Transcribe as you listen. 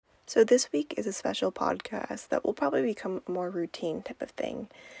So this week is a special podcast that will probably become a more routine type of thing,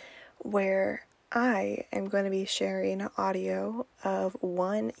 where I am going to be sharing audio of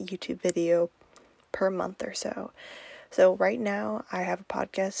one YouTube video per month or so. So right now I have a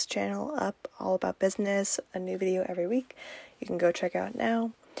podcast channel up all about business, a new video every week. You can go check out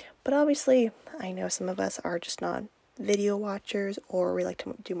now. But obviously, I know some of us are just not video watchers, or we like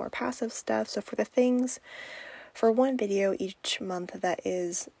to do more passive stuff. So for one video each month that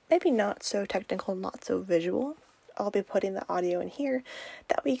is maybe not so technical, not so visual, I'll be putting the audio in here.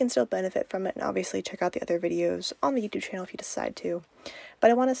 That way you can still benefit from it, and obviously check out the other videos on the YouTube channel if you decide to. But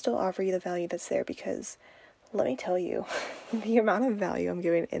I want to still offer you the value that's there, because let me tell you, the amount of value I'm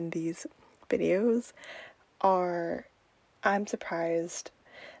giving in these videos I'm surprised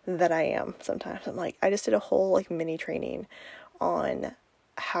that I am sometimes. I'm like, I just did a whole mini training on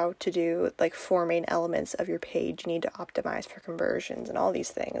how to do 4 main elements of your page you need to optimize for conversions and all these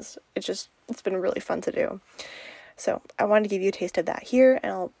things. It's been really fun to do. So I wanted to give you a taste of that here,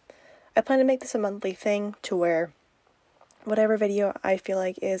 and I plan to make this a monthly thing to where whatever video I feel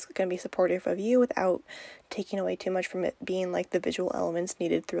like is going to be supportive of you without taking away too much from it being the visual elements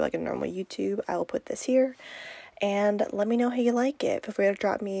needed through a normal YouTube, I will put this here. And let me know how you like it. Feel free to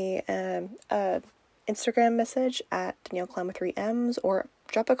drop me a Instagram message at Danielle Clem with 3 M's, or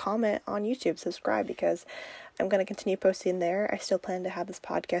drop a comment on YouTube, subscribe, because I'm going to continue posting there. I still plan to have this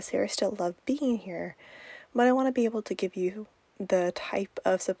podcast here. I still love being here, but I want to be able to give you the type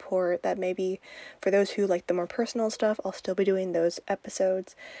of support that maybe for those who like the more personal stuff, I'll still be doing those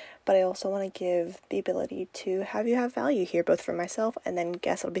episodes, but I also want to give the ability to have you have value here, both for myself and then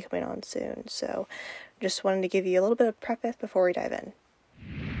guests will be coming on soon. So just wanted to give you a little bit of preface before we dive in.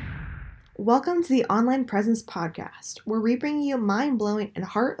 Welcome to the Online Presence Podcast, where we bring you mind-blowing and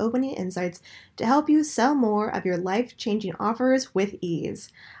heart-opening insights to help you sell more of your life-changing offers with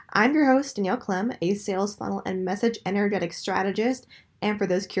ease. I'm your host, Danielle Clem, a sales funnel and message energetic strategist, and for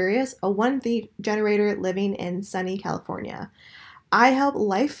those curious, a one-lead generator living in sunny California. I help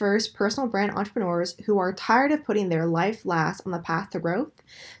life-first personal brand entrepreneurs who are tired of putting their life last on the path to growth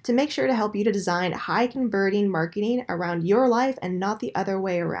to make sure to help you to design high-converting marketing around your life and not the other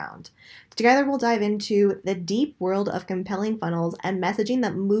way around. Together, we'll dive into the deep world of compelling funnels and messaging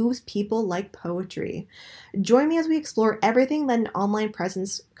that moves people like poetry. Join me as we explore everything that an online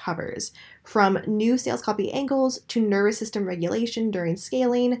presence covers, from new sales copy angles to nervous system regulation during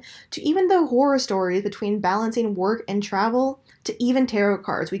scaling, to even the horror stories between balancing work and travel, to even tarot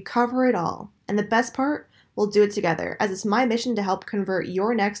cards. We cover it all. And the best part, we'll do it together, as it's my mission to help convert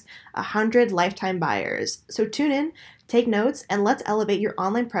your next 100 lifetime buyers. So tune in, take notes, and let's elevate your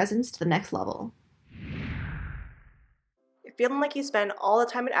online presence to the next level. Feeling like you spend all the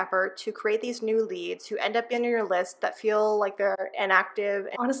time and effort to create these new leads who end up being on your list that feel like they're inactive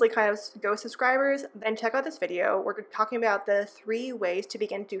and honestly kind of ghost subscribers, then check out this video. We're talking about the 3 ways to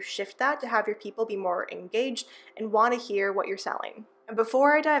begin to shift that to have your people be more engaged and want to hear what you're selling. And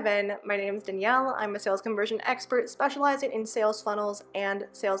before I dive in, my name is Danielle. I'm a sales conversion expert specializing in sales funnels and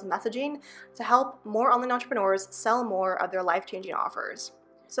sales messaging to help more online entrepreneurs sell more of their life-changing offers.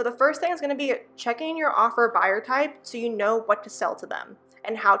 So the first thing is going to be checking your offer buyer type so you know what to sell to them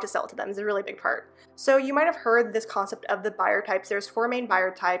and how to sell to them is a really big part. So you might have heard this concept of the buyer types. There's 4 main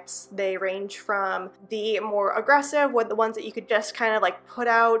buyer types. They range from the more aggressive, with the ones that you could just kind of put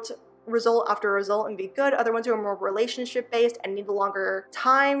out result after result and be good. Other ones who are more relationship based and need a longer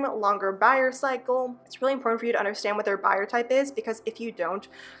time, longer buyer cycle. It's really important for you to understand what their buyer type is, because if you don't,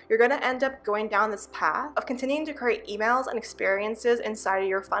 you're going to end up going down this path of continuing to create emails and experiences inside of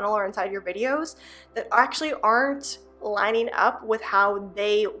your funnel or inside your videos that actually aren't lining up with how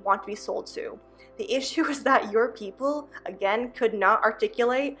they want to be sold to. The issue is that your people, again, could not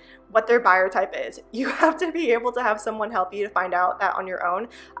articulate what their buyer type is. You have to be able to have someone help you to find out that on your own.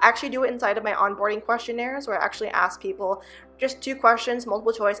 I actually do it inside of my onboarding questionnaires, where I actually ask people just 2 questions,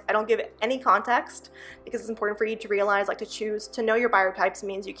 multiple choice. I don't give it any context, because it's important for you to realize, to choose to know your buyer types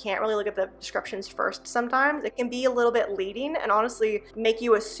means you can't really look at the descriptions first sometimes. It can be a little bit leading and honestly make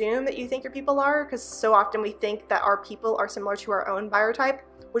you assume that you think your people are, because so often we think that our people are similar to our own buyer type,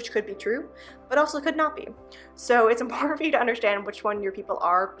 which could be true, but also could not be. So it's important for you to understand which one your people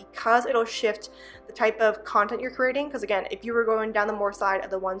are, because it'll shift the type of content you're creating. Because again, if you were going down the more side of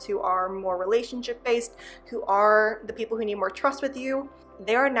the ones who are more relationship based, who are the people who need more trust with you,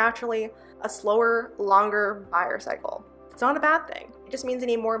 they are naturally a slower, longer buyer cycle. It's not a bad thing. It just means they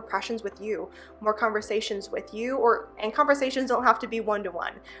need more impressions with you, more conversations with you, and conversations don't have to be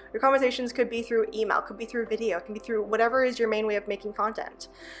one-to-one. Your conversations could be through email, could be through video, it can be through whatever is your main way of making content.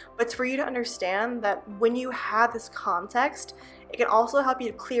 But it's for you to understand that when you have this context, It can also help you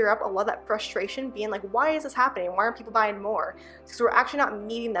to clear up a lot of that frustration, being like, why is this happening? Why aren't people buying more? Because we're actually not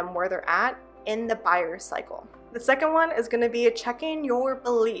meeting them where they're at in the buyer cycle. The second one is going to be checking your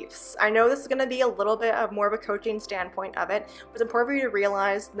beliefs. I know this is going to be a little bit of more of a coaching standpoint of it, but it's important for you to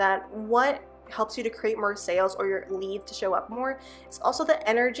realize that what helps you to create more sales or your leads to show up more, it's also the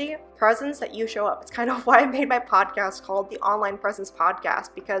energy presence that you show up. It's kind of why I made my podcast called the Online Presence Podcast,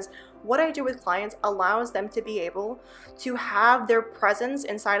 because what I do with clients allows them to be able to have their presence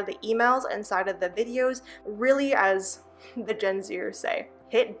inside of the emails, inside of the videos, really, as the Gen Zers say,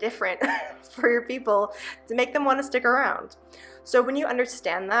 hit different for your people to make them want to stick around. So when you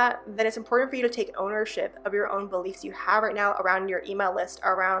understand that, then it's important for you to take ownership of your own beliefs you have right now around your email list,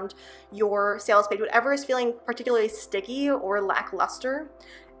 around your sales page, whatever is feeling particularly sticky or lackluster.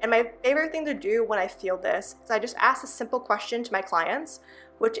 And my favorite thing to do when I feel this is I just ask a simple question to my clients,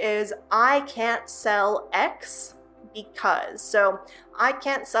 which is, I can't sell X because. So I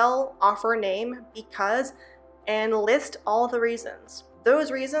can't sell offer name because, and list all the reasons.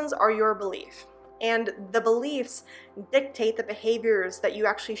 Those reasons are your belief. And the beliefs dictate the behaviors that you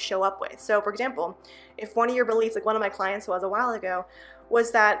actually show up with. So for example, if one of your beliefs, like one of my clients was a while ago,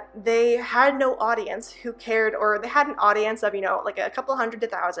 was that they had no audience who cared, or they had an audience of, like a couple hundred to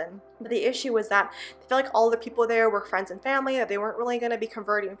thousand. But the issue was that they felt like all the people there were friends and family, that they weren't really going to be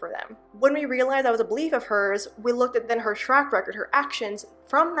converting for them. When we realized that was a belief of hers, we looked at then her track record, her actions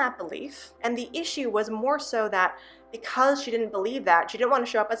from that belief. And the issue was more so that because she didn't believe that, she didn't want to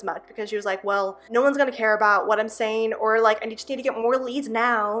show up as much, because she was like, well, no one's going to care about what I'm saying, or like, I just need to get more leads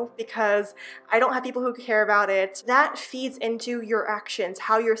now because I don't have people who care about it. That feeds into your actions,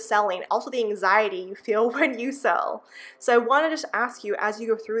 how you're selling, also the anxiety you feel when you sell. So I want to just ask you, as you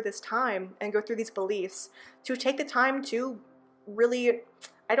go through this time and go through these beliefs, to take the time to really,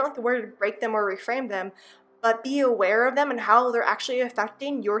 I don't like the word break them or reframe them, but be aware of them and how they're actually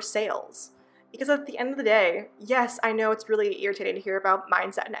affecting your sales. Because at the end of the day, yes, I know it's really irritating to hear about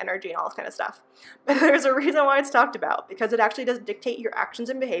mindset and energy and all this kind of stuff, but there's a reason why it's talked about, because it actually does dictate your actions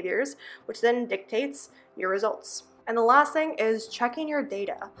and behaviors, which then dictates your results. And the last thing is checking your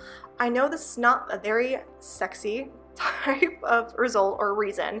data. I know this is not a very sexy type of result or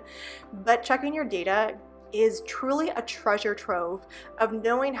reason, but checking your data is truly a treasure trove of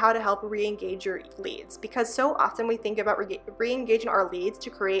knowing how to help re-engage your leads, because so often we think about re-engaging our leads to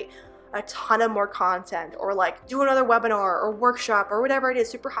create a ton of more content, or like do another webinar or workshop or whatever it is,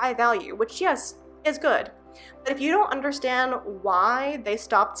 super high value, which yes, is good. But if you don't understand why they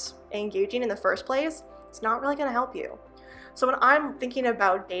stopped engaging in the first place, it's not really going to help you. So when I'm thinking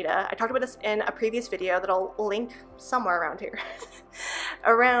about data, I talked about this in a previous video that I'll link somewhere around here,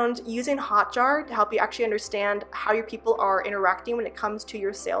 around using Hotjar to help you actually understand how your people are interacting when it comes to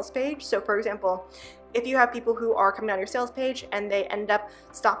your sales page. So for example, if you have people who are coming on your sales page and they end up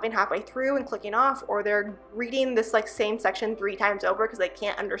stopping halfway through and clicking off, or they're reading this like same section 3 times over because they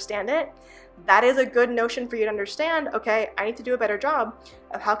can't understand it, that is a good notion for you to understand, okay, I need to do a better job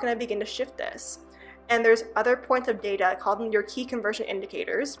of how can I begin to shift this. And there's other points of data called your key conversion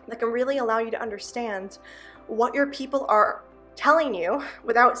indicators that can really allow you to understand what your people are telling you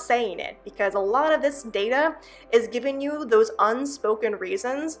without saying it, because a lot of this data is giving you those unspoken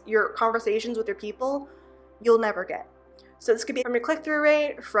reasons, your conversations with your people, you'll never get. So this could be from your click-through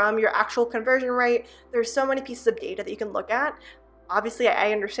rate, from your actual conversion rate. There's so many pieces of data that you can look at. Obviously,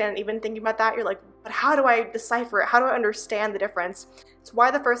 I understand even thinking about that, you're like, but how do I decipher it? How do I understand the difference? It's why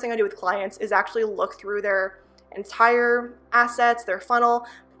the first thing I do with clients is actually look through their entire assets, their funnel,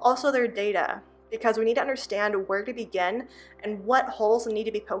 also their data, because we need to understand where to begin and what holes need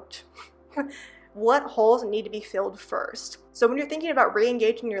to be poked. What holes need to be filled first. So when you're thinking about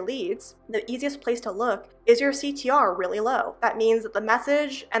re-engaging your leads, the easiest place to look is your CTR really low. That means that the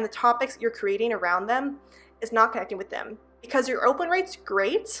message and the topics you're creating around them is not connecting with them. Because your open rate's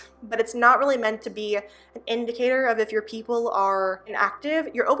great, but it's not really meant to be an indicator of if your people are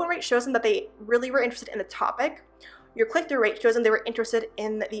inactive. Your open rate shows them that they really were interested in the topic. Your click-through rate shows them they were interested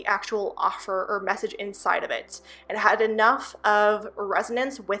in the actual offer or message inside of it and had enough of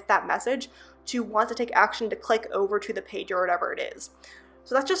resonance with that message to want to take action to click over to the page or whatever it is.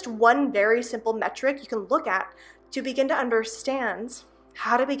 So that's just one very simple metric you can look at to begin to understand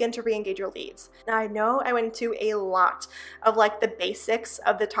how to begin to re-engage your leads. Now I know I went into a lot of like the basics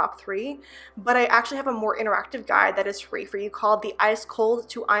of the top 3, but I actually have a more interactive guide that is free for you called the Ice Cold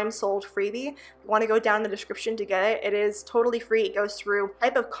to I'm Sold freebie. If you want to go down in the description to get it, it is totally free. It goes through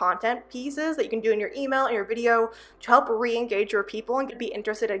type of content pieces that you can do in your email and your video to help re-engage your people and be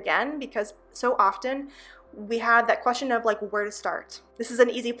interested again, because so often we have that question of like where to start. This is an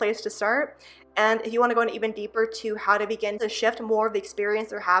easy place to start. And if you want to go in even deeper to how to begin to shift more of the experience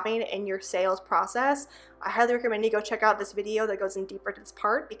they're having in your sales process, I highly recommend you go check out this video that goes in deeper to this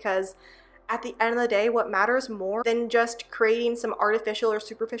part, because at the end of the day, what matters more than just creating some artificial or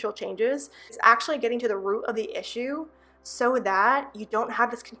superficial changes is actually getting to the root of the issue, so that you don't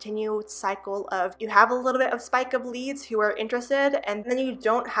have this continued cycle of you have a little bit of spike of leads who are interested, and then you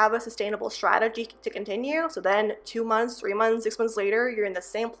don't have a sustainable strategy to continue. So then 2 months, 3 months, 6 months later, you're in the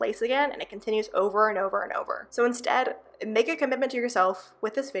same place again, and it continues over and over and over. So instead, make a commitment to yourself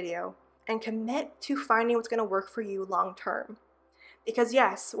with this video and commit to finding what's going to work for you long term. Because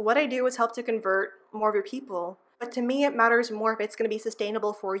yes, what I do is help to convert more of your people, but to me it matters more if it's going to be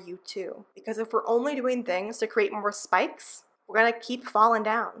sustainable for you too. Because if we're only doing things to create more spikes, we're going to keep falling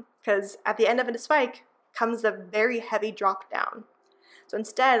down. Because at the end of a spike comes a very heavy drop down. So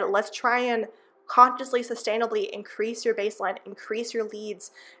instead, let's try and consciously, sustainably increase your baseline, increase your leads,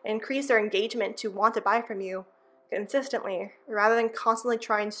 and increase their engagement to want to buy from you consistently, rather than constantly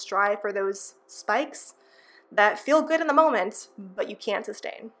try and strive for those spikes that feel good in the moment, but you can't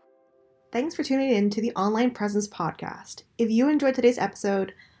sustain. Thanks for tuning in to the Online Presence Podcast. If you enjoyed today's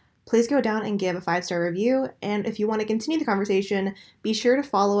episode, please go down and give a 5-star review. And if you want to continue the conversation, be sure to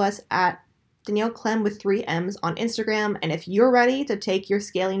follow us at Danielle Clem with 3 M's on Instagram. And if you're ready to take your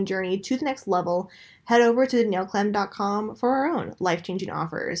scaling journey to the next level, head over to danielleclem.com for our own life-changing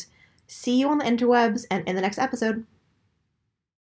offers. See you on the interwebs and in the next episode.